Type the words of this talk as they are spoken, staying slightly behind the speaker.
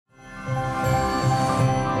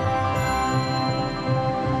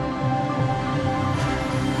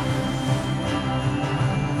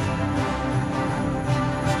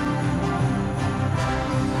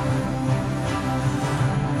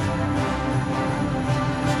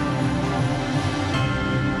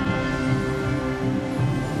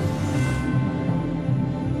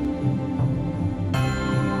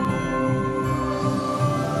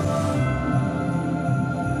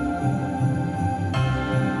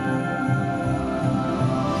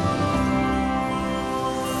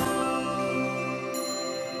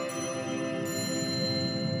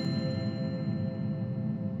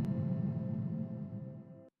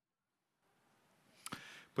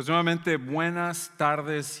Pues nuevamente buenas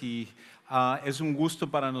tardes y es un gusto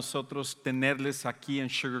para nosotros tenerles aquí en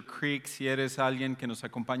Sugar Creek. Si eres alguien que nos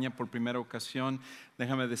acompaña por primera ocasión,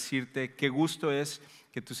 déjame decirte qué gusto es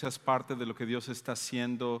que tú seas parte de lo que Dios está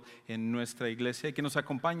haciendo en nuestra iglesia y que nos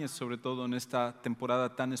acompañes sobre todo en esta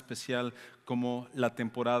temporada tan especial como la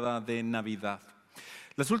temporada de Navidad.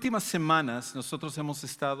 Las últimas semanas nosotros hemos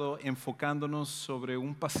estado enfocándonos sobre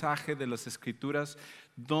un pasaje de las Escrituras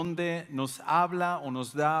donde nos habla o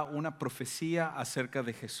nos da una profecía acerca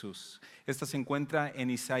de Jesús. Esta se encuentra en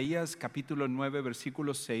Isaías capítulo 9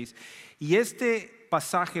 versículo 6 y este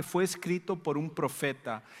pasaje fue escrito por un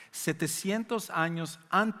profeta 700 años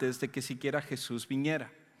antes de que siquiera Jesús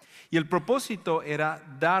viniera. Y el propósito era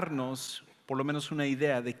darnos por lo menos una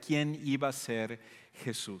idea de quién iba a ser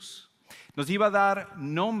Jesús. Nos iba a dar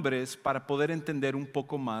nombres para poder entender un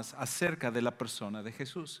poco más acerca de la persona de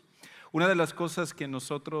Jesús. Una de las cosas que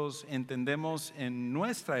nosotros entendemos en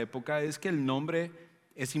nuestra época es que el nombre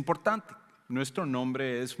es importante. Nuestro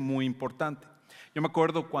nombre es muy importante. Yo me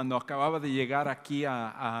acuerdo cuando acababa de llegar aquí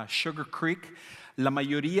a Sugar Creek, la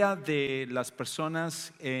mayoría de las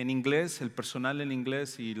personas en inglés, el personal en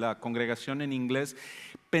inglés y la congregación en inglés,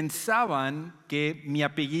 pensaban que mi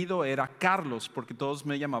apellido era Carlos, porque todos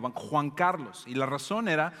me llamaban Juan Carlos. Y la razón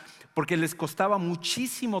era porque les costaba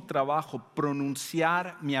muchísimo trabajo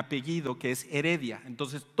pronunciar mi apellido, que es Heredia.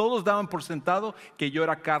 Entonces todos daban por sentado que yo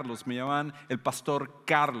era Carlos, me llamaban el pastor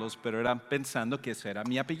Carlos, pero eran pensando que ese era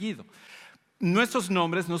mi apellido. Nuestros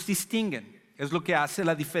nombres nos distinguen, es lo que hace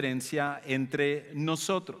la diferencia entre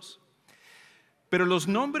nosotros. Pero los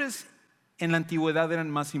nombres en la antigüedad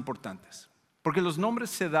eran más importantes, porque los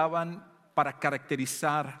nombres se daban para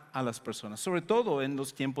caracterizar a las personas, sobre todo en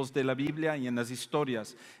los tiempos de la Biblia y en las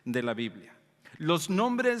historias de la Biblia. Los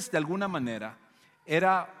nombres de alguna manera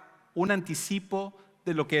era un anticipo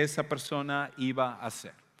de lo que esa persona iba a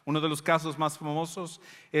hacer. Uno de los casos más famosos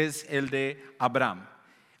es el de Abraham.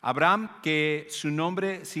 Abraham, que su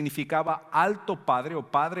nombre significaba alto padre o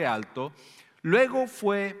padre alto, luego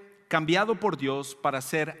fue cambiado por Dios para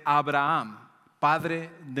ser Abraham, padre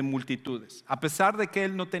de multitudes. A pesar de que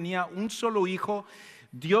él no tenía un solo hijo,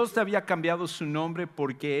 Dios le había cambiado su nombre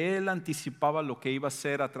porque él anticipaba lo que iba a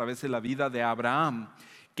ser a través de la vida de Abraham,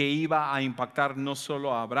 que iba a impactar no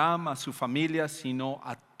solo a Abraham, a su familia, sino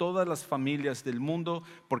a todas las familias del mundo,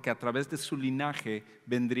 porque a través de su linaje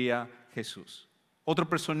vendría Jesús. Otro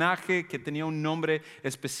personaje que tenía un nombre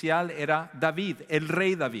especial era David, el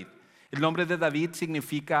rey David. El nombre de David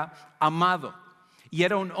significa amado. Y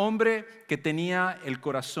era un hombre que tenía el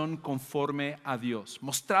corazón conforme a Dios.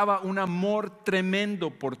 Mostraba un amor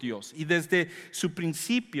tremendo por Dios. Y desde su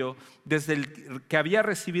principio, desde el que había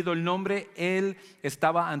recibido el nombre, él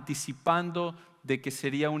estaba anticipando de que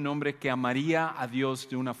sería un hombre que amaría a Dios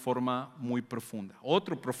de una forma muy profunda.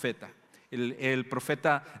 Otro profeta, el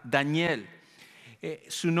profeta Daniel.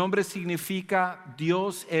 Su nombre significa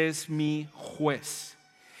Dios es mi juez.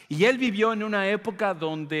 Y él vivió en una época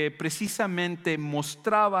donde precisamente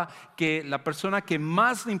mostraba que la persona que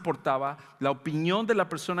más le importaba, la opinión de la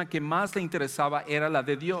persona que más le interesaba era la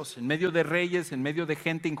de Dios. En medio de reyes, en medio de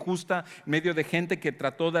gente injusta, en medio de gente que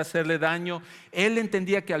trató de hacerle daño, él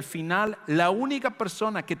entendía que al final la única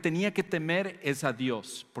persona que tenía que temer es a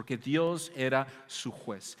Dios, porque Dios era su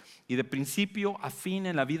juez. Y de principio a fin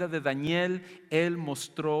en la vida de Daniel, él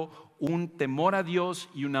mostró un temor a Dios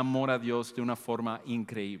y un amor a Dios de una forma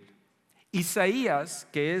increíble. Isaías,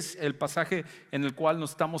 que es el pasaje en el cual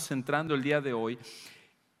nos estamos centrando el día de hoy,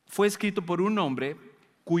 fue escrito por un hombre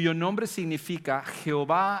cuyo nombre significa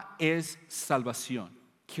Jehová es salvación.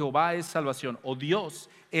 Jehová es salvación o Dios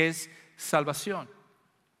es salvación.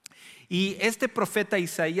 Y este profeta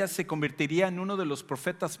Isaías se convertiría en uno de los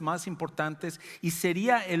profetas más importantes y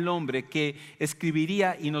sería el hombre que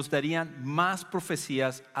escribiría y nos darían más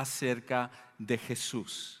profecías acerca de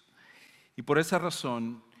Jesús. Y por esa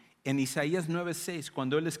razón, en Isaías 9:6,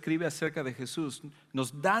 cuando él escribe acerca de Jesús,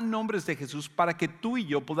 nos da nombres de Jesús para que tú y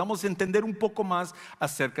yo podamos entender un poco más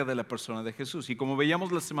acerca de la persona de Jesús. Y como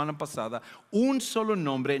veíamos la semana pasada, un solo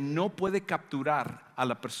nombre no puede capturar a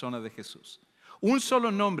la persona de Jesús. Un solo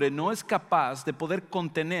nombre no es capaz de poder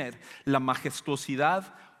contener la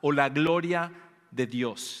majestuosidad o la gloria de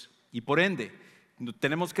Dios. Y por ende,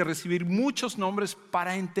 tenemos que recibir muchos nombres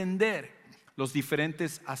para entender los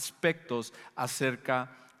diferentes aspectos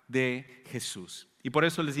acerca de Jesús. Y por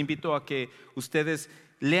eso les invito a que ustedes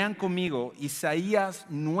lean conmigo Isaías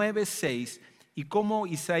 9:6 y cómo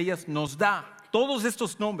Isaías nos da todos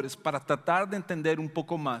estos nombres para tratar de entender un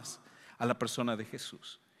poco más a la persona de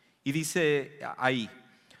Jesús. Y dice ahí,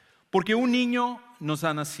 porque un niño nos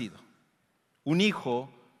ha nacido, un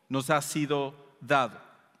hijo nos ha sido dado.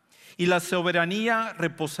 y la soberanía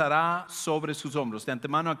reposará sobre sus hombros. De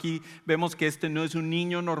antemano aquí vemos que este no es un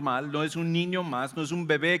niño normal, no es un niño más, no es un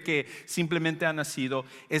bebé que simplemente ha nacido.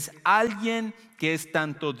 Es alguien que es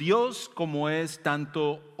tanto Dios como es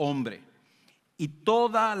tanto hombre. Y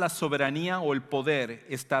toda la soberanía o el poder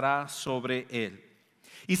estará sobre él.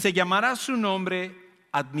 Y se llamará su nombre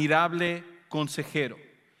Admirable Consejero,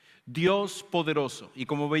 Dios poderoso. Y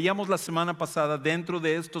como veíamos la semana pasada, dentro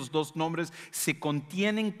de estos dos nombres se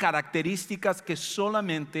contienen características que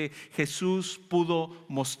solamente Jesús pudo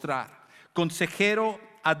mostrar. Consejero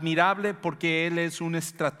admirable porque Él es un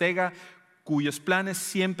estratega cuyos planes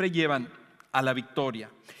siempre llevan a la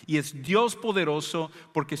victoria. Y es Dios poderoso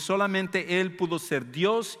porque solamente Él pudo ser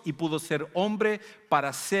Dios y pudo ser hombre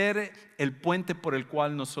para ser el puente por el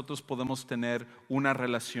cual nosotros podemos tener una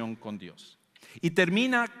relación con Dios. Y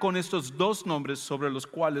termina con estos dos nombres sobre los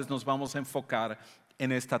cuales nos vamos a enfocar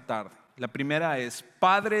en esta tarde. La primera es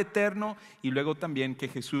Padre Eterno y luego también que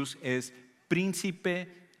Jesús es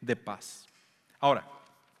Príncipe de Paz. Ahora,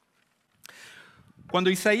 cuando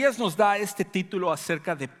Isaías nos da este título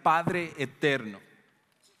acerca de Padre Eterno,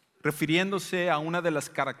 refiriéndose a una de las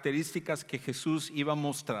características que Jesús iba a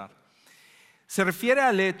mostrar, se refiere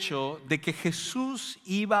al hecho de que Jesús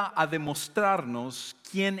iba a demostrarnos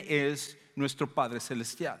quién es nuestro Padre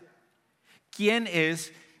Celestial. ¿Quién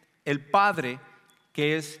es el Padre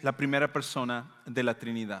que es la primera persona de la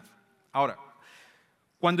Trinidad? Ahora,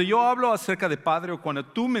 cuando yo hablo acerca de Padre o cuando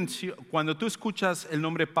tú escuchas el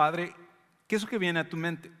nombre Padre, ¿qué es lo que viene a tu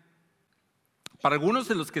mente? Para algunos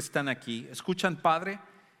de los que están aquí, escuchan Padre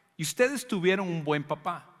y ustedes tuvieron un buen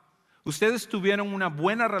papá. Ustedes tuvieron una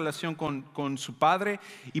buena relación con su padre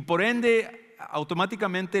y por ende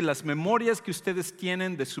automáticamente las memorias que ustedes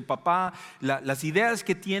tienen de su papá, las ideas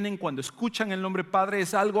que tienen cuando escuchan el nombre Padre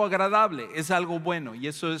es algo agradable, es algo bueno y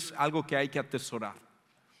eso es algo que hay que atesorar.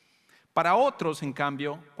 Para otros, en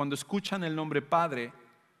cambio, cuando escuchan el nombre Padre,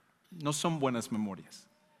 no son buenas memorias,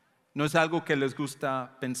 no es algo que les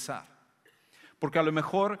gusta pensar, porque a lo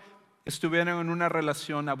mejor estuvieron en una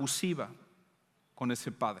relación abusiva con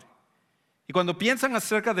ese padre. Y cuando piensan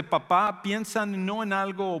acerca de papá, piensan no en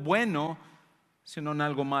algo bueno, sino en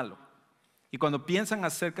algo malo. Y cuando piensan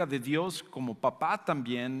acerca de Dios como papá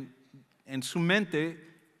también, en su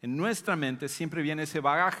mente, en nuestra mente, siempre viene ese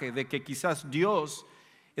bagaje de que quizás Dios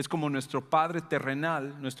es como nuestro Padre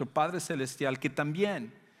terrenal, nuestro Padre celestial, que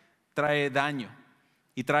también trae daño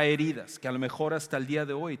y trae heridas, que a lo mejor hasta el día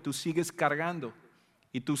de hoy tú sigues cargando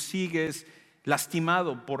y tú sigues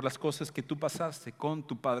lastimado por las cosas que tú pasaste con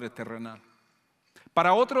tu Padre terrenal.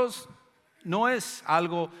 Para otros no es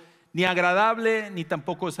algo ni agradable ni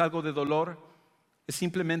tampoco es algo de dolor, es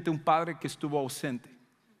simplemente un padre que estuvo ausente.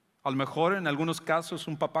 A lo mejor en algunos casos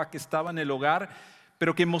un papá que estaba en el hogar,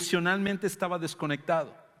 pero que emocionalmente estaba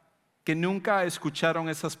desconectado, que nunca escucharon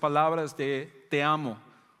esas palabras de te amo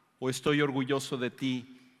o estoy orgulloso de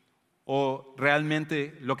ti o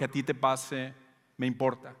realmente lo que a ti te pase me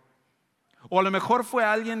importa. O a lo mejor fue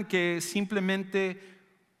alguien que simplemente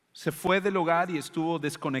se fue del hogar y estuvo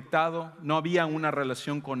desconectado, no había una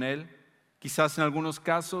relación con él. Quizás en algunos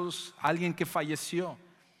casos alguien que falleció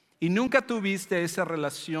y nunca tuviste esa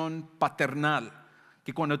relación paternal,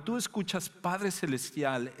 que cuando tú escuchas Padre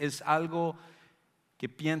Celestial es algo que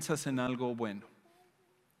piensas en algo bueno.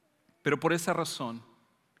 Pero por esa razón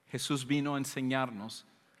Jesús vino a enseñarnos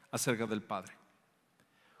acerca del Padre.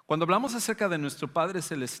 Cuando hablamos acerca de nuestro Padre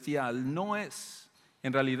Celestial, no es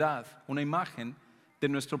en realidad una imagen de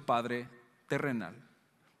nuestro Padre terrenal.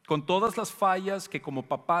 Con todas las fallas que como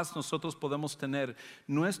papás nosotros podemos tener,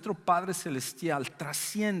 nuestro Padre Celestial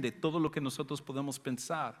trasciende todo lo que nosotros podemos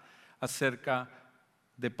pensar acerca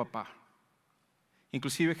de papá.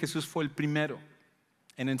 Inclusive Jesús fue el primero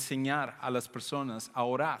en enseñar a las personas a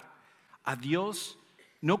orar a Dios,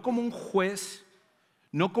 no como un juez,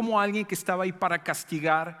 no como alguien que estaba ahí para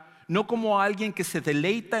castigar, no como alguien que se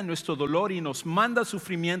deleita en nuestro dolor y nos manda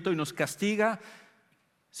sufrimiento y nos castiga,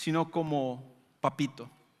 sino como papito,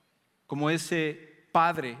 como ese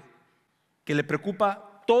padre que le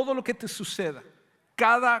preocupa todo lo que te suceda,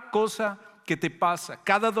 cada cosa que te pasa,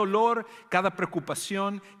 cada dolor, cada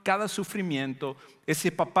preocupación, cada sufrimiento,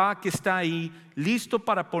 ese papá que está ahí listo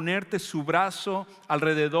para ponerte su brazo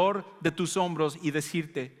alrededor de tus hombros y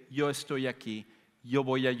decirte, yo estoy aquí, yo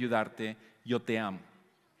voy a ayudarte, yo te amo.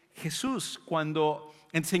 Jesús, cuando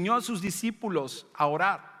enseñó a sus discípulos a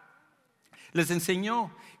orar, les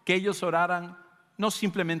enseñó que ellos oraran no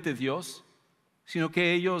simplemente Dios, sino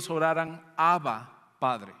que ellos oraran Abba,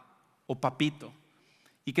 Padre o Papito,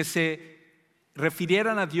 y que se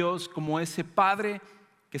refirieran a Dios como ese Padre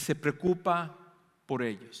que se preocupa por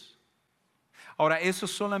ellos. Ahora, eso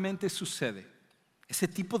solamente sucede, ese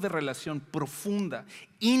tipo de relación profunda,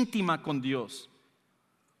 íntima con Dios,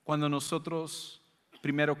 cuando nosotros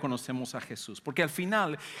primero conocemos a Jesús. Porque al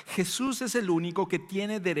final Jesús es el único que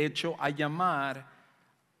tiene derecho a llamar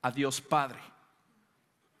a Dios Padre.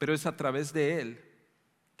 Pero es a través de Él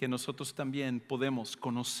que nosotros también podemos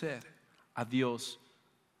conocer a Dios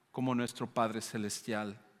como nuestro Padre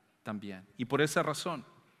Celestial también. Y por esa razón,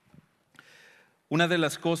 una de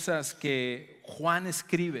las cosas que Juan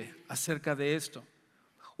escribe acerca de esto,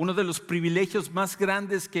 uno de los privilegios más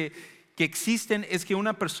grandes que existen es que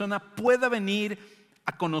una persona pueda venir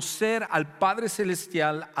a conocer al Padre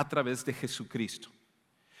Celestial a través de Jesucristo.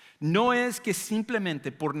 No es que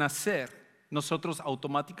simplemente por nacer nosotros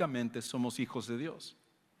automáticamente somos hijos de Dios.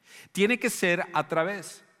 Tiene que ser a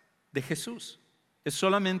través de Jesús. Es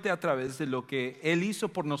solamente a través de lo que Él hizo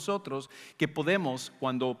por nosotros que podemos,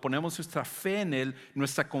 cuando ponemos nuestra fe en Él,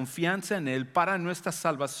 nuestra confianza en Él para nuestra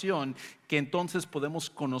salvación, que entonces podemos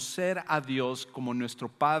conocer a Dios como nuestro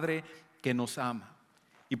Padre que nos ama.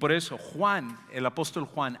 Y por eso Juan, el apóstol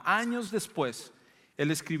Juan, años después,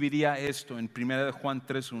 él escribiría esto en 1 Juan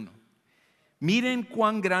 3:1. Miren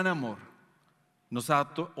cuán gran amor nos ha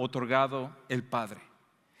otorgado el Padre,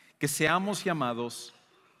 que seamos llamados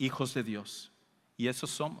hijos de Dios. Y eso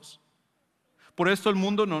somos. Por esto el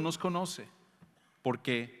mundo no nos conoce,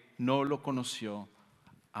 porque no lo conoció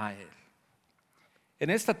a Él.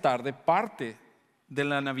 En esta tarde, parte de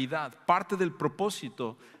la Navidad, parte del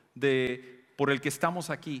propósito por el que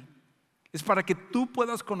estamos aquí, es para que tú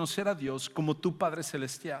puedas conocer a Dios como tu Padre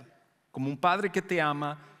Celestial, como un Padre que te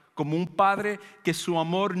ama, como un Padre que su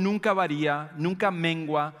amor nunca varía, nunca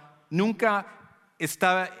mengua, nunca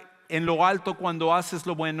está en lo alto cuando haces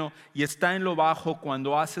lo bueno y está en lo bajo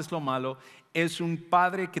cuando haces lo malo. Es un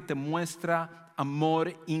Padre que te muestra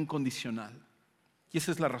amor incondicional. Y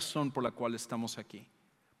esa es la razón por la cual estamos aquí.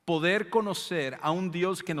 Poder conocer a un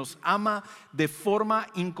Dios que nos ama de forma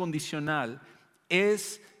incondicional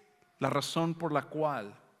es la razón por la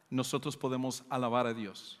cual nosotros podemos alabar a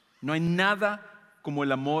Dios. No hay nada como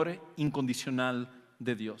el amor incondicional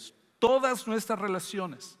de Dios. Todas nuestras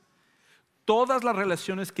relaciones, todas las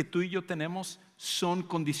relaciones que tú y yo tenemos son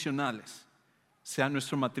condicionales. Sea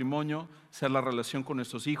nuestro matrimonio, sea la relación con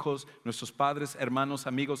nuestros hijos, nuestros padres, hermanos,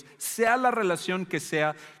 amigos, sea la relación que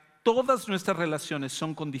sea, todas nuestras relaciones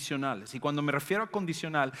son condicionales. Y cuando me refiero a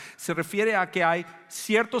condicional, se refiere a que hay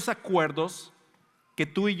ciertos acuerdos que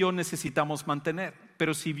tú y yo necesitamos mantener.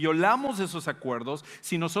 Pero si violamos esos acuerdos,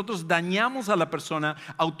 si nosotros dañamos a la persona,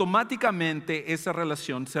 automáticamente esa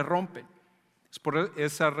relación se rompe. Es por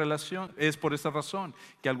esa razón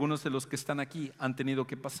que algunos de los que están aquí han tenido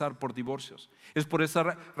que pasar por divorcios. Es por esa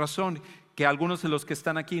razón que algunos de los que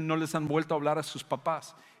están aquí no les han vuelto a hablar a sus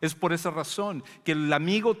papás. Es por esa razón que el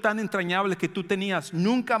amigo tan entrañable que tú tenías,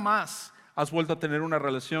 nunca más has vuelto a tener una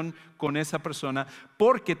relación con esa persona,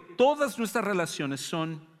 porque todas nuestras relaciones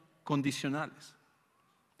son condicionales.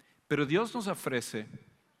 Pero Dios nos ofrece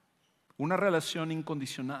una relación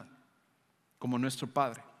incondicional como nuestro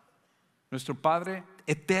Padre. Nuestro Padre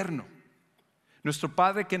eterno, nuestro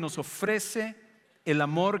Padre que nos ofrece el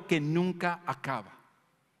amor que nunca acaba.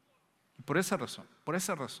 Y por esa razón,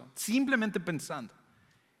 simplemente pensando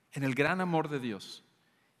en el gran amor de Dios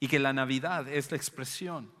y que la Navidad es la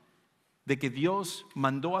expresión de que Dios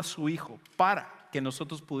mandó a su Hijo para que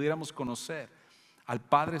nosotros pudiéramos conocer al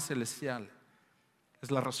Padre Celestial,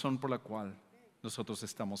 es la razón por la cual nosotros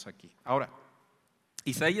estamos aquí. Ahora,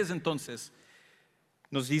 Isaías entonces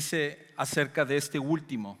nos dice acerca de este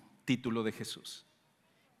último título de Jesús,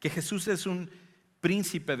 que Jesús es un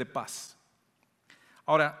príncipe de paz.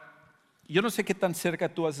 Ahora, yo no sé qué tan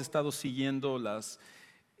cerca tú has estado siguiendo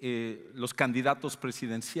los candidatos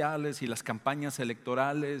presidenciales y las campañas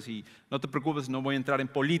electorales, y no te preocupes, no voy a entrar en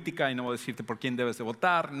política y no voy a decirte por quién debes de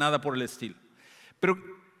votar, nada por el estilo. Pero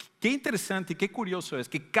qué interesante y qué curioso es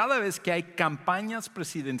que cada vez que hay campañas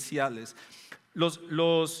presidenciales,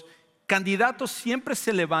 los candidatos siempre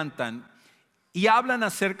se levantan y hablan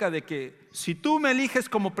acerca de que si tú me eliges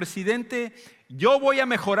como presidente, yo voy a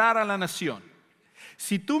mejorar a la nación.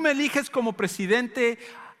 Si tú me eliges como presidente,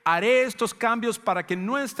 haré estos cambios para que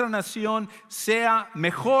nuestra nación sea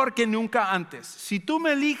mejor que nunca antes. Si tú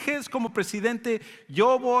me eliges como presidente,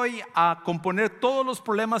 yo voy a componer todos los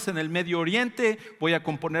problemas en el Medio Oriente, voy a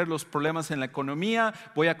componer los problemas en la economía,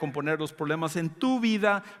 voy a componer los problemas en tu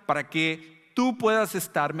vida para que tú puedas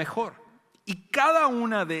estar mejor. Y cada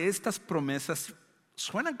una de estas promesas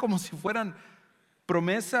suenan como si fueran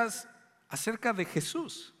promesas acerca de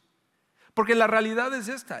Jesús. Porque la realidad es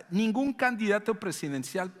esta: ningún candidato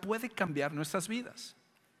presidencial puede cambiar nuestras vidas.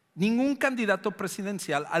 Ningún candidato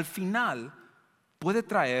presidencial al final puede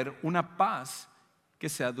traer una paz que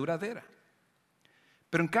sea duradera.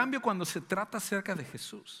 Pero en cambio, cuando se trata acerca de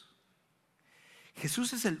Jesús,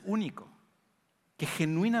 Jesús es el único que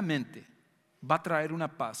genuinamente va a traer una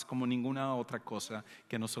paz como ninguna otra cosa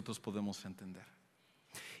que nosotros podemos entender.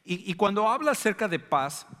 Y cuando habla acerca de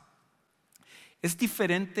paz, es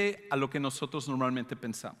diferente a lo que nosotros normalmente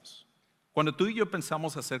pensamos. Cuando tú y yo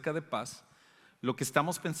pensamos acerca de paz, lo que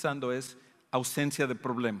estamos pensando es ausencia de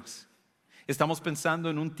problemas. Estamos pensando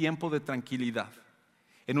en un tiempo de tranquilidad,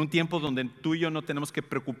 en un tiempo donde tú y yo no tenemos que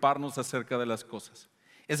preocuparnos acerca de las cosas.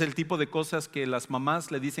 Es el tipo de cosas que las mamás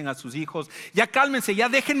le dicen a sus hijos: ya cálmense, ya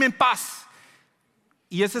déjenme en paz.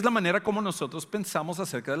 Y esa es la manera como nosotros pensamos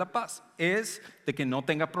acerca de la paz. Es de que no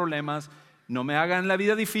tenga problemas, no me hagan la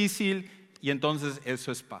vida difícil, y entonces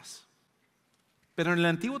eso es paz. Pero en el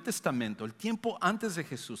Antiguo Testamento, el tiempo antes de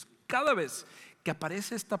Jesús, cada vez que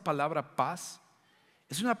aparece esta palabra paz,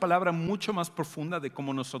 es una palabra mucho más profunda de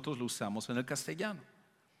cómo nosotros lo usamos en el castellano.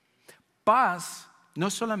 Paz no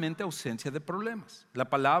es solamente ausencia de problemas. La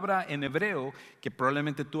palabra en hebreo que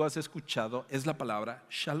probablemente tú has escuchado es la palabra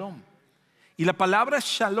shalom. Y la palabra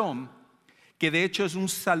shalom, que de hecho es un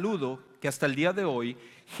saludo que hasta el día de hoy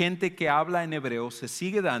gente que habla en hebreo se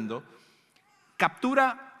sigue dando,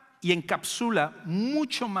 captura y encapsula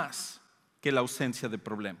mucho más que la ausencia de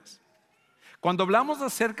problemas. Cuando hablamos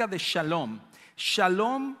acerca de shalom,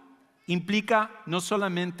 shalom implica no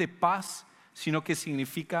solamente paz, sino que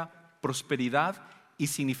significa prosperidad y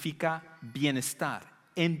significa bienestar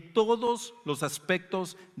en todos los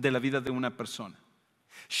aspectos de la vida de una persona.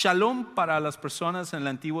 Shalom para las personas en el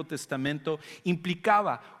Antiguo Testamento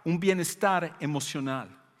implicaba un bienestar emocional,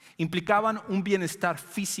 implicaban un bienestar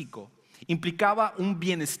físico, implicaba un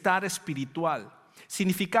bienestar espiritual.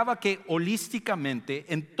 Significaba que holísticamente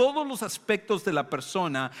en todos los aspectos de la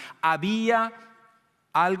persona había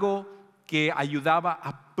algo que ayudaba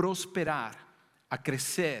a prosperar, a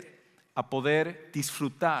crecer, a poder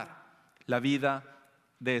disfrutar la vida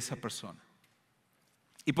de esa persona.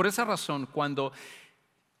 Y por esa razón, cuando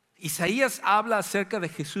Isaías habla acerca de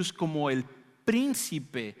Jesús como el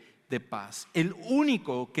príncipe de paz, el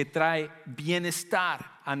único que trae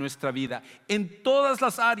bienestar a nuestra vida en todas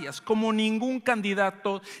las áreas, como ningún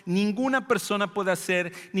candidato, ninguna persona puede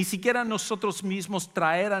hacer, ni siquiera nosotros mismos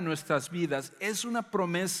traer a nuestras vidas. Es una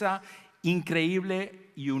promesa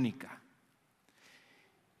increíble y única.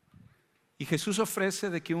 Y Jesús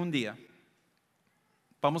ofrece de que un día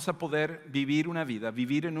vamos a poder vivir una vida,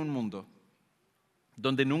 vivir en un mundo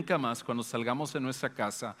donde nunca más, cuando salgamos de nuestra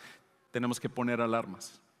casa, tenemos que poner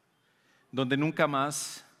alarmas, donde nunca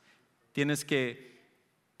más tienes que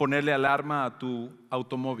ponerle alarma a tu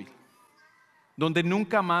automóvil, donde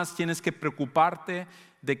nunca más tienes que preocuparte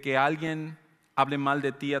de que alguien hable mal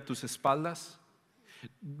de ti a tus espaldas.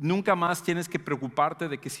 Nunca más tienes que preocuparte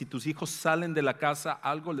de que si tus hijos salen de la casa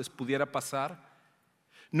algo les pudiera pasar.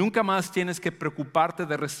 Nunca más tienes que preocuparte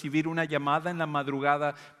de recibir una llamada en la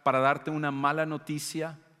madrugada para darte una mala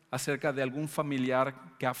noticia acerca de algún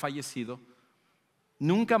familiar que ha fallecido.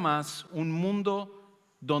 Nunca más un mundo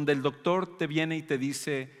donde el doctor te viene y te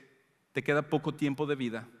dice: te queda poco tiempo de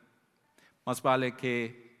vida, más vale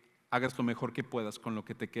que hagas lo mejor que puedas con lo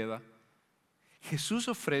que te queda. Jesús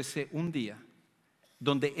ofrece un día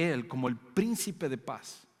donde Él, como el príncipe de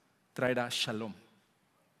paz, traerá shalom,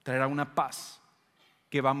 traerá una paz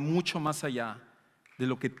que va mucho más allá de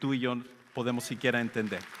lo que tú y yo podemos siquiera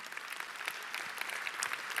entender.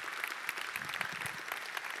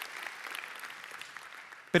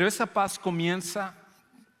 Pero esa paz comienza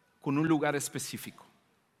con un lugar específico.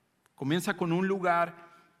 Comienza con un lugar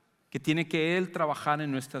que tiene que Él trabajar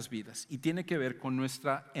en nuestras vidas y tiene que ver con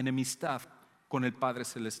nuestra enemistad con el Padre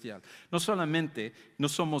Celestial. No solamente no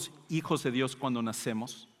somos hijos de Dios cuando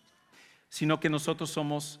nacemos, sino que nosotros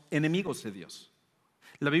somos enemigos de Dios.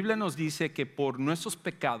 La Biblia nos dice que por nuestros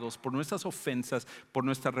pecados, por nuestras ofensas, por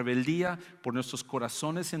nuestra rebeldía, por nuestros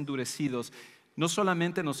corazones endurecidos, no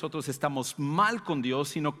solamente nosotros estamos mal con Dios,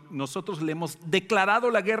 sino nosotros le hemos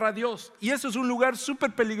declarado la guerra a Dios. Y eso es un lugar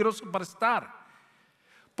súper peligroso para estar,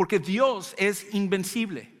 porque Dios es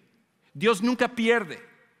invencible. Dios nunca pierde.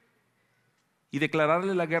 Y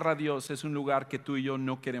declararle la guerra a Dios es un lugar que tú y yo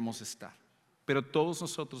no queremos estar. Pero todos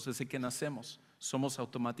nosotros, desde que nacemos, somos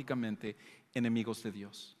automáticamente enemigos de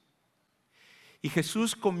Dios. Y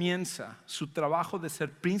Jesús comienza su trabajo de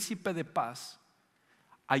ser príncipe de paz,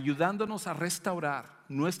 ayudándonos a restaurar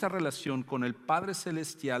nuestra relación con el Padre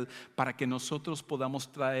Celestial para que nosotros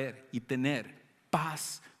podamos traer y tener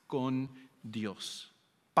paz con Dios,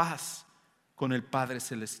 paz con el Padre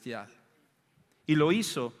Celestial. Y lo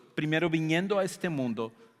hizo primero viniendo a este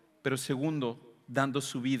mundo, pero segundo dando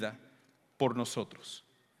su vida por nosotros.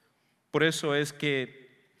 Por eso es que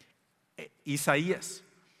Isaías,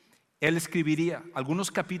 él escribiría algunos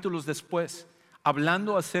capítulos después,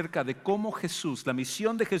 hablando acerca de cómo Jesús, la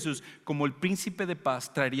misión de Jesús como el príncipe de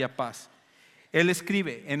paz, traería paz. Él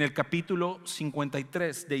escribe en el capítulo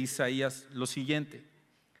 53 de Isaías lo siguiente: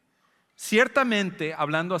 ciertamente,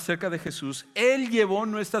 hablando acerca de Jesús, Él llevó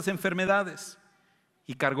nuestras enfermedades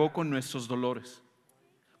y cargó con nuestros dolores.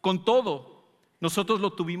 Con todo, nosotros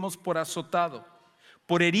lo tuvimos por azotado,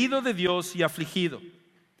 por herido de Dios y afligido.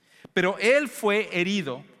 Pero Él fue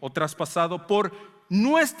herido o traspasado por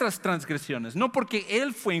nuestras transgresiones, no porque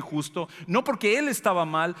Él fue injusto, no porque Él estaba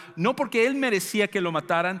mal, no porque Él merecía que lo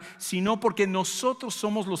mataran, sino porque nosotros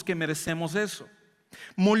somos los que merecemos eso.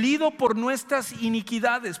 Molido por nuestras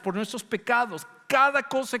iniquidades, por nuestros pecados. Cada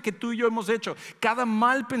cosa que tú y yo hemos hecho, cada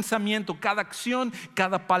mal pensamiento, cada acción,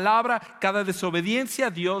 cada palabra, cada desobediencia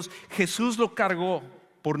a Dios, Jesús lo cargó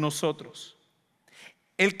por nosotros.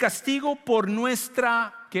 El castigo por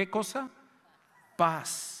nuestra, ¿qué cosa?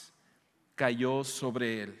 Paz cayó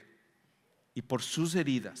sobre Él, y por sus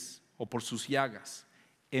heridas o por sus llagas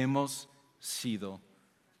hemos sido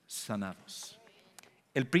sanados.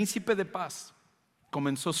 El príncipe de paz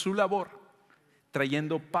comenzó su labor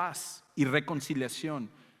trayendo paz y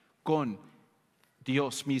reconciliación con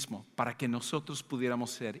Dios mismo, para que nosotros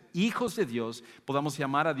pudiéramos ser hijos de Dios, podamos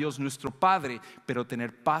llamar a Dios nuestro Padre, pero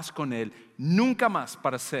tener paz con Él, nunca más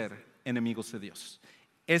para ser enemigos de Dios.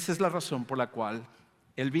 Esa es la razón por la cual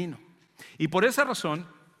Él vino. Y por esa razón,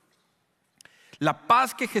 la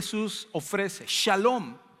paz que Jesús ofrece,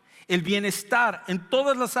 Shalom, el bienestar en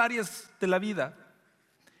todas las áreas de la vida,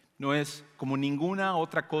 no es como ninguna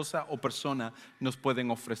otra cosa o persona nos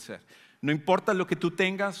pueden ofrecer. No importa lo que tú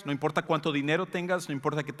tengas, no importa cuánto dinero tengas, no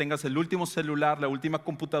importa que tengas el último celular, la última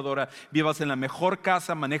computadora, vivas en la mejor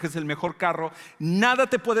casa, manejes el mejor carro, nada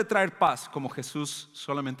te puede traer paz como Jesús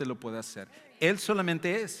solamente lo puede hacer. Él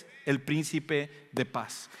solamente es el príncipe de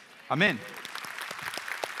paz. Amén.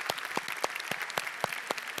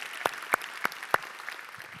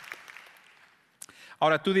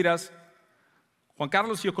 Ahora tú dirás: Juan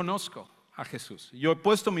Carlos, yo conozco a Jesús, yo he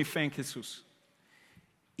puesto mi fe en Jesús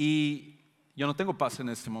y yo no tengo paz en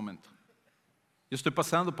este momento. Yo estoy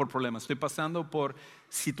pasando por problemas, estoy pasando por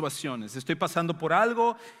situaciones, estoy pasando por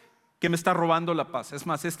algo que me está robando la paz. Es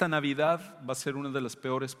más, esta Navidad va a ser una de las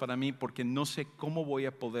peores para mí, porque no sé cómo voy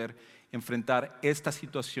a poder enfrentar esta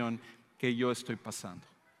situación que yo estoy pasando.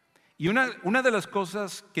 Y una de las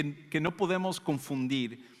cosas que no podemos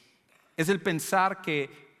confundir es el pensar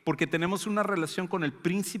que porque tenemos una relación con el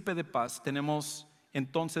príncipe de paz, tenemos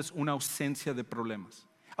entonces una ausencia de problemas.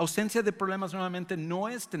 Ausencia de problemas nuevamente no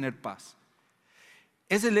es tener paz.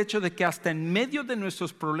 Es el hecho de que hasta en medio de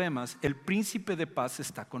nuestros problemas, el príncipe de paz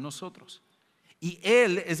está con nosotros. Y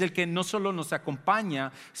Él es el que no solo nos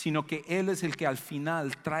acompaña, sino que Él es el que al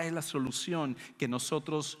final trae la solución que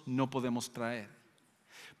nosotros no podemos traer.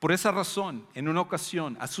 Por esa razón, en una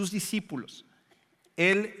ocasión, a sus discípulos,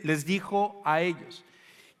 Él les dijo a ellos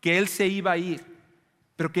que Él se iba a ir,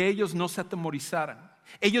 pero que ellos no se atemorizaran.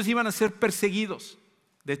 Ellos iban a ser perseguidos.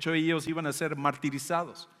 De hecho, ellos iban a ser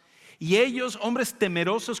martirizados. Y ellos, hombres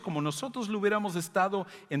temerosos como nosotros lo hubiéramos estado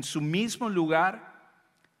en su mismo lugar,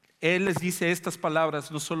 Él les dice estas palabras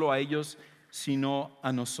no solo a ellos, sino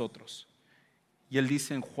a nosotros. Y Él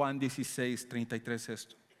dice en Juan 16:33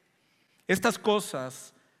 esto: estas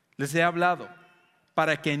cosas les he hablado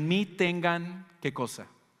para que en mí tengan, ¿qué cosa?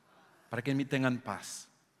 Para que en mí tengan paz.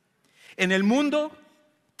 En el mundo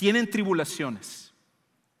tienen tribulaciones.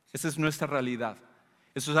 Esa es nuestra realidad.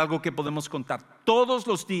 Eso es algo que podemos contar. Todos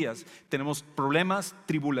los días tenemos problemas,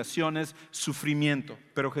 tribulaciones, sufrimiento.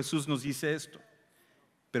 Pero Jesús nos dice esto: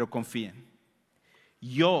 pero confíen,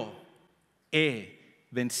 yo he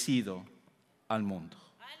vencido al mundo.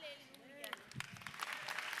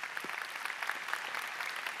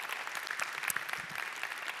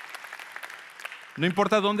 No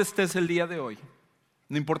importa dónde estés el día de hoy,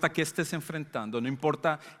 no importa qué estés enfrentando, no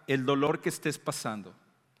importa el dolor que estés pasando,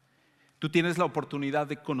 tú tienes la oportunidad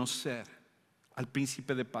de conocer al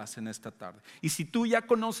príncipe de paz en esta tarde. Y si tú ya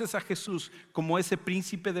conoces a Jesús como ese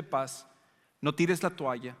príncipe de paz, no tires la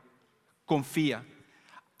toalla, confía.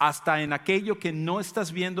 Hasta en aquello que no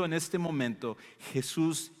estás viendo en este momento,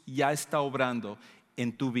 Jesús ya está obrando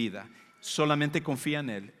en tu vida. Solamente confía en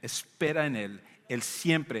Él, espera en Él. Él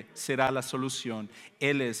siempre será la solución.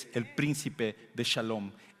 Él es el príncipe de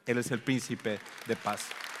Shalom. Él es el príncipe de paz.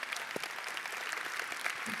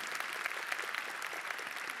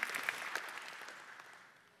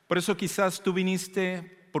 Por eso quizás tú viniste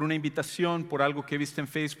por una invitación, por algo que viste en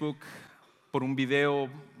Facebook, por un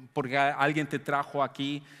video, porque alguien te trajo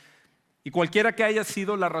aquí. Y cualquiera que haya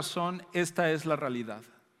sido la razón, esta es la realidad.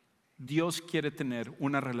 Dios quiere tener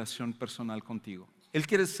una relación personal contigo. Él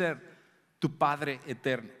quiere ser tu Padre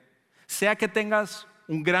eterno. Sea que tengas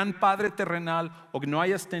un gran Padre terrenal o que no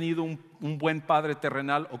hayas tenido un buen Padre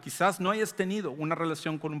terrenal, o quizás no hayas tenido una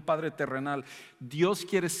relación con un Padre terrenal, Dios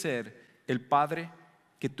quiere ser el Padre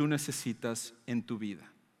que tú necesitas en tu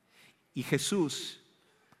vida. Y Jesús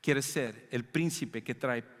quiere ser el príncipe que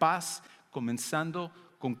trae paz, comenzando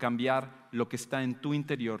con cambiar lo que está en tu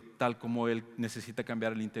interior, tal como Él necesita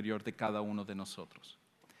cambiar el interior de cada uno de nosotros.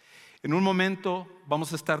 En un momento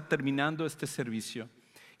vamos a estar terminando este servicio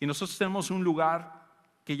y nosotros tenemos un lugar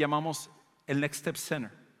que llamamos el Next Step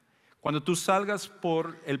Center. Cuando tú salgas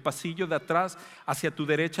por el pasillo de atrás, hacia tu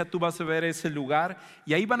derecha, tú vas a ver ese lugar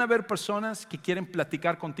y ahí van a haber personas que quieren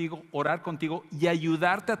platicar contigo, orar contigo y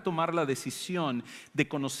ayudarte a tomar la decisión de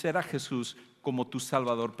conocer a Jesús como tu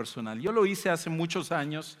Salvador personal. Yo lo hice hace muchos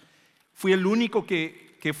años, fui el único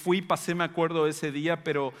que fui, pasé, me acuerdo, ese día,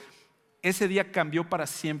 pero ese día cambió para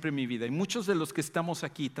siempre mi vida. Y muchos de los que estamos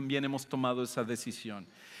aquí también hemos tomado esa decisión.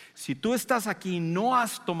 Si tú estás aquí y no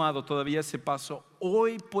has tomado todavía ese paso,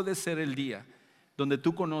 hoy puede ser el día donde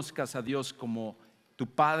tú conozcas a Dios como tu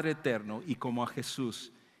Padre eterno y como a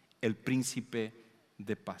Jesús, el príncipe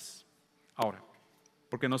de paz. Ahora,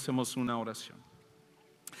 ¿por qué no hacemos una oración?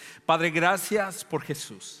 Padre, gracias por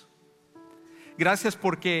Jesús. Gracias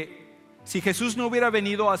porque si Jesús no hubiera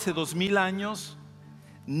venido hace 2000 años,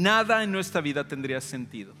 nada en nuestra vida tendría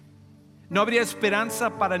sentido. No habría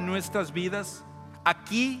esperanza para nuestras vidas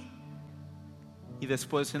aquí y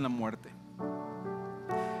después en la muerte.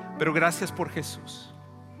 Pero gracias por Jesús.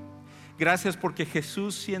 Gracias porque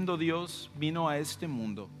Jesús, siendo Dios, vino a este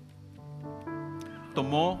mundo,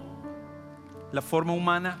 tomó la forma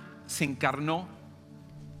humana, se encarnó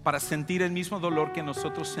para sentir el mismo dolor que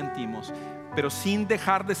nosotros sentimos, pero sin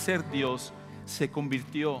dejar de ser Dios, se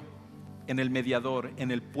convirtió en el mediador,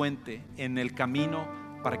 en el puente, en el camino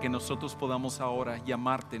para que nosotros podamos ahora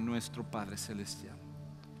llamarte nuestro Padre Celestial.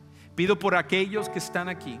 Pido por aquellos que están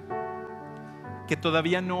aquí, que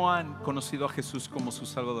todavía no han conocido a Jesús como su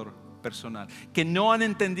Salvador personal, que no han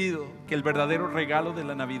entendido que el verdadero regalo de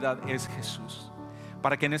la Navidad es Jesús,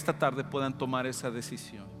 para que en esta tarde puedan tomar esa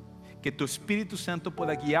decisión. Que tu Espíritu Santo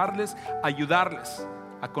pueda guiarles, ayudarles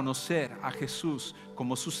a conocer a Jesús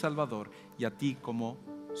como su Salvador y a ti como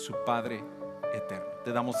su Padre eterno.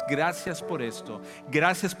 Te damos gracias por esto.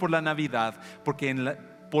 Gracias por la Navidad, porque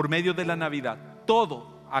por medio de la Navidad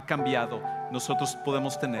todo ha cambiado. Nosotros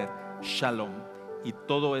podemos tener Shalom. Y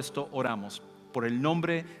todo esto oramos por el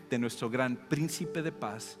nombre de nuestro gran príncipe de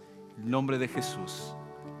paz, el nombre de Jesús.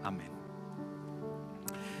 Amén.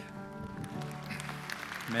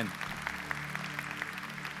 Amén.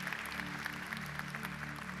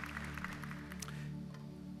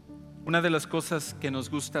 Una de las cosas que nos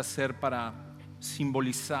gusta hacer para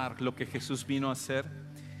simbolizar lo que Jesús vino a hacer,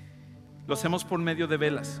 lo hacemos por medio de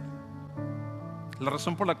velas. La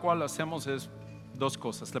razón por la cual lo hacemos es dos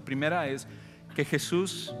cosas. La primera es que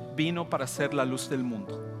Jesús vino para ser la luz del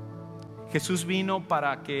mundo. Jesús vino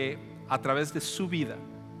para que a través de su vida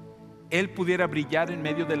Él pudiera brillar en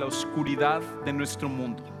medio de la oscuridad de nuestro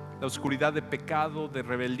mundo. La oscuridad de pecado, de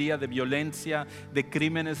rebeldía, de violencia, de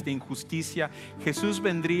crímenes, de injusticia. Jesús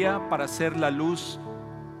vendría para ser la luz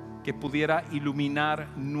que pudiera iluminar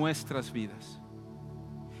nuestras vidas.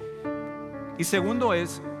 Y segundo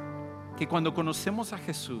es que cuando conocemos a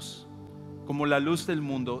Jesús como la luz del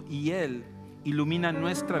mundo y Él ilumina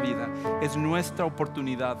nuestra vida, es nuestra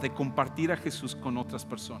oportunidad de compartir a Jesús con otras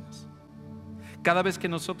personas. Cada vez que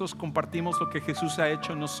nosotros compartimos lo que Jesús ha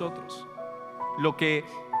hecho en nosotros,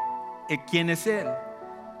 quién es Él,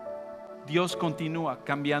 Dios continúa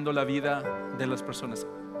cambiando la vida de las personas.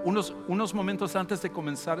 Unos momentos antes de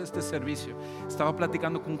comenzar este servicio, estaba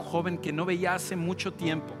platicando con un joven que no veía hace mucho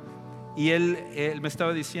tiempo. Y él me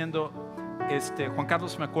estaba diciendo, Juan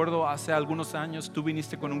Carlos, me acuerdo hace algunos años tú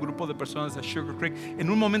viniste con un grupo de personas a Sugar Creek en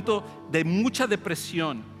un momento de mucha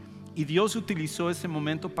depresión, y Dios utilizó ese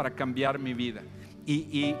momento para cambiar mi vida.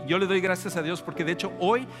 Y yo le doy gracias a Dios porque de hecho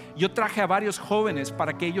hoy yo traje a varios jóvenes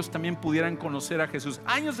para que ellos también pudieran conocer a Jesús.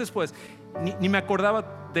 Años después, ni me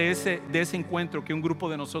acordaba de ese encuentro que un grupo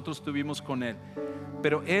de nosotros tuvimos con él.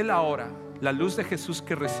 Pero él ahora, la luz de Jesús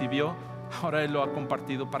que recibió, ahora Él lo ha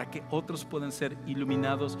compartido para que otros puedan ser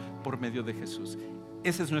iluminados por medio de Jesús.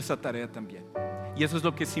 Esa es nuestra tarea también. Y eso es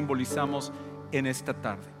lo que simbolizamos en esta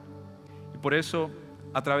tarde. Y por eso,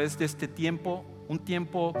 a través de este tiempo, un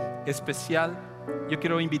tiempo especial, yo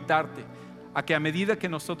quiero invitarte a que a medida que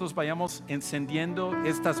nosotros vayamos encendiendo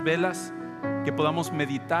estas velas, que podamos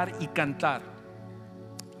meditar y cantar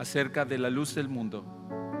acerca de la luz del mundo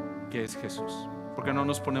que es Jesús. ¿Por qué no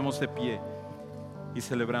nos ponemos de pie y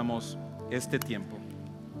celebramos este tiempo?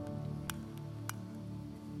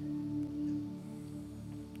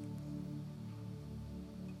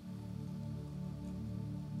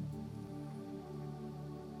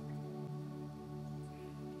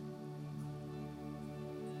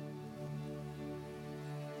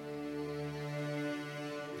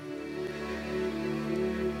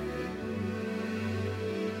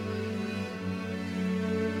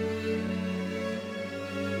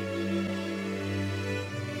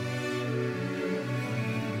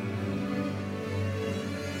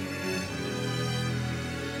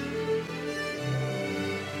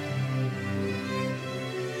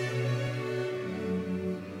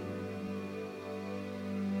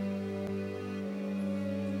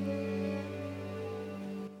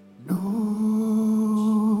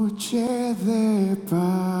 Noche de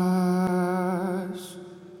paz,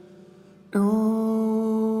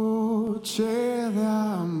 noche de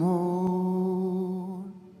amor,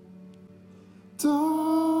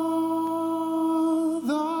 todo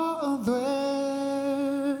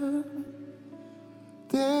duende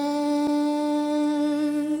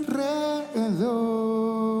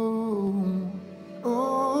alrededor,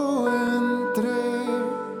 entre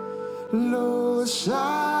los astros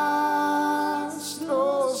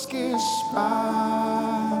que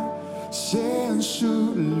esparcen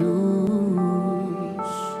su luz,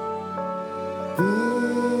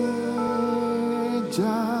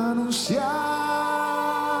 bella anunciando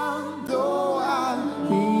al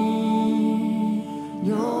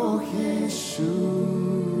niño Jesús.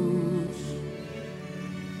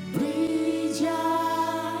 Brilla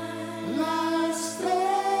la estrella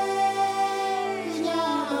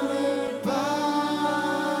de paz.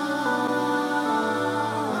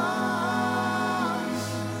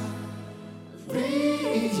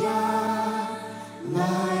 Brilla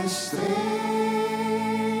la estrella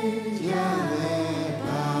de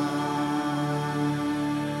paz.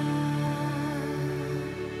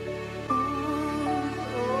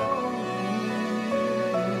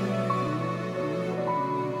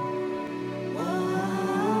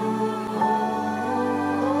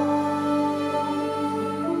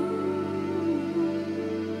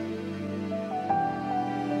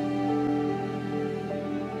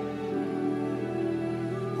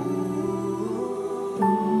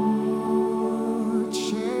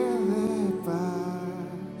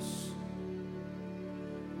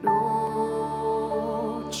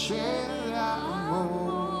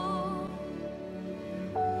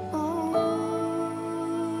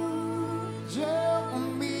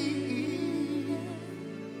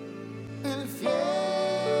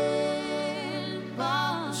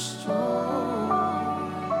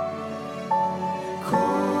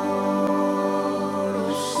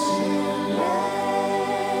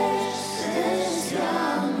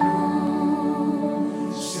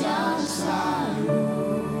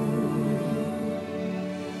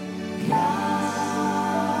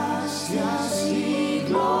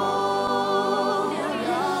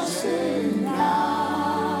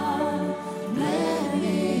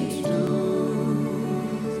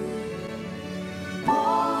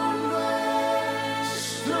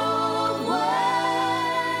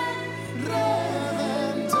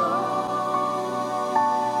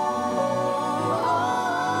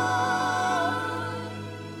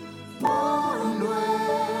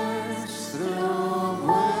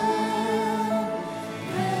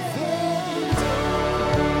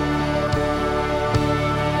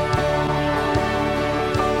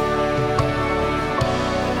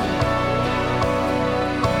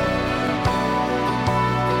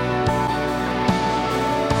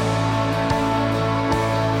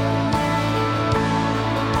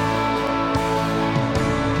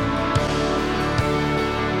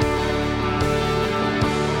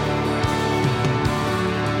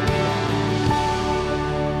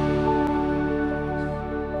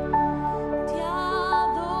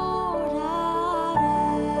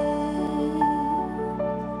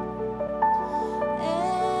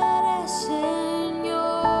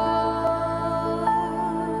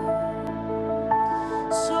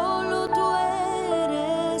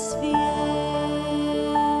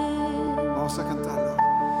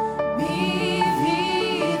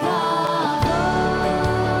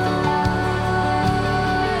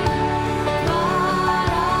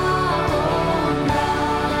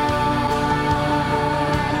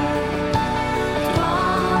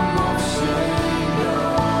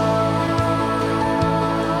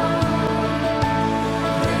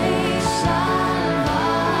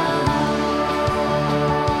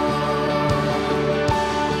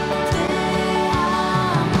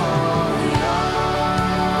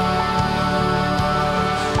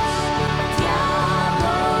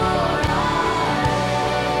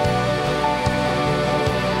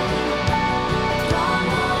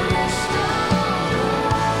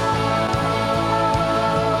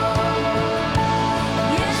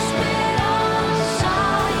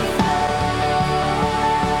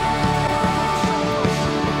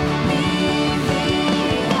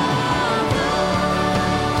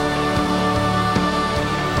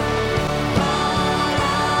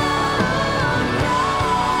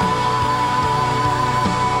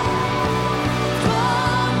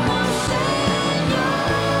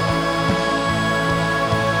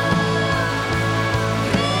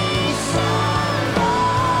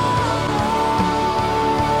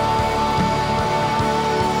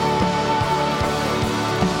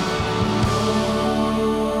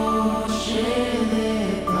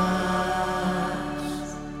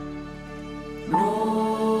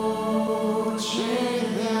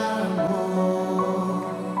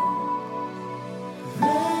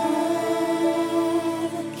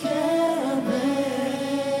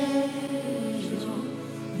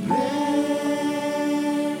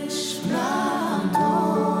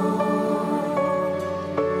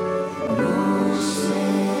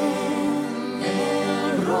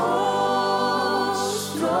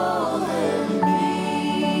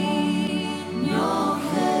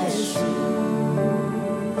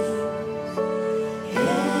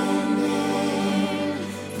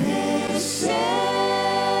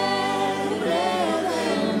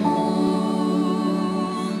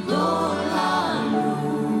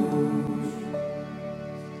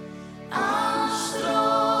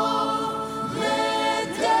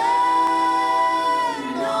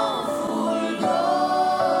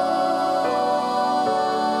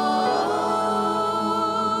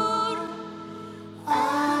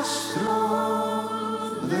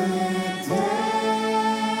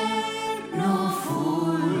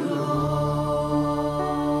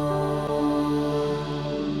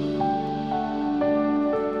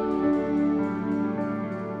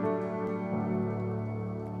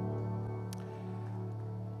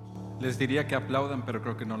 Les diría que aplaudan, pero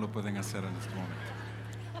creo que no lo pueden hacer en este momento.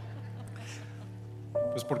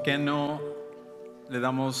 Pues ¿por qué no le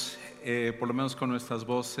damos, por lo menos con nuestras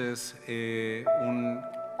voces, un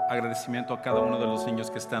agradecimiento a cada uno de los niños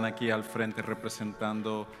que están aquí al frente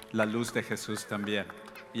representando la luz de Jesús también?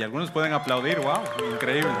 Y algunos pueden aplaudir, wow,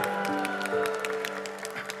 increíble.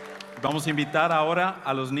 Vamos a invitar ahora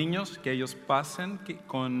a los niños que ellos pasen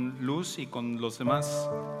con Luz y con los demás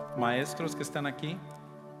maestros que están aquí.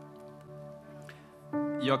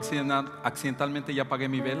 Yo accidentalmente ya apagué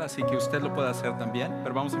mi vela, así que usted lo puede hacer también.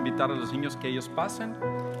 Pero vamos a invitar a los niños que ellos pasen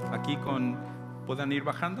aquí con... ¿Pueden ir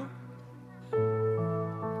bajando?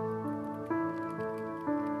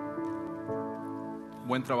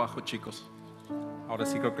 Buen trabajo, chicos. Ahora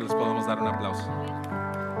sí creo que les podemos dar un aplauso.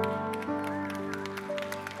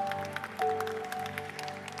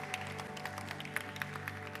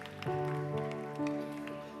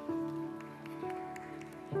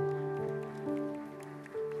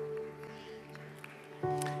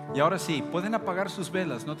 Y ahora sí, pueden apagar sus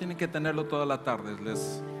velas, no tienen que tenerlo toda la tarde.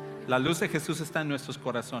 La luz de Jesús está en nuestros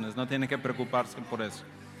corazones, no tienen que preocuparse por eso.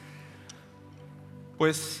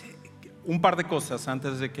 Pues un par de cosas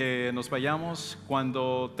antes de que nos vayamos.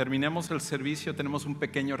 Cuando terminemos el servicio tenemos un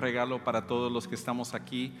pequeño regalo para todos los que estamos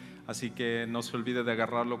aquí, así que no se olvide de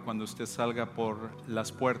agarrarlo cuando usted salga por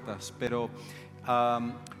las puertas. Pero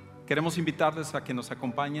queremos invitarles a que nos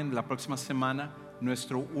acompañen la próxima semana,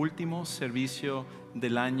 nuestro último servicio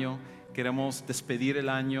del año. Queremos despedir el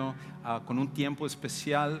año con un tiempo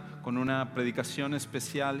especial, con una predicación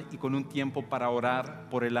especial y con un tiempo para orar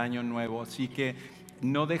por el año nuevo. Así que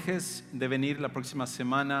no dejes de venir la próxima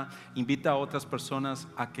semana. Invita a otras personas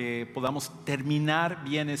a que podamos terminar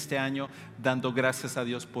bien este año dando gracias a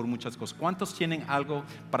Dios por muchas cosas. ¿Cuántos tienen algo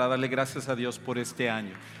para darle gracias a Dios por este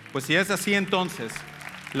año? Pues si es así, entonces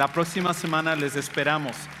la próxima semana les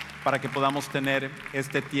esperamos para que podamos tener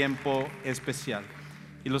este tiempo especial.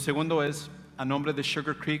 Y lo segundo es, a nombre de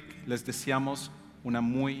Sugar Creek les deseamos una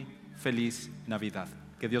muy feliz Navidad.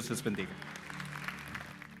 Que Dios les bendiga.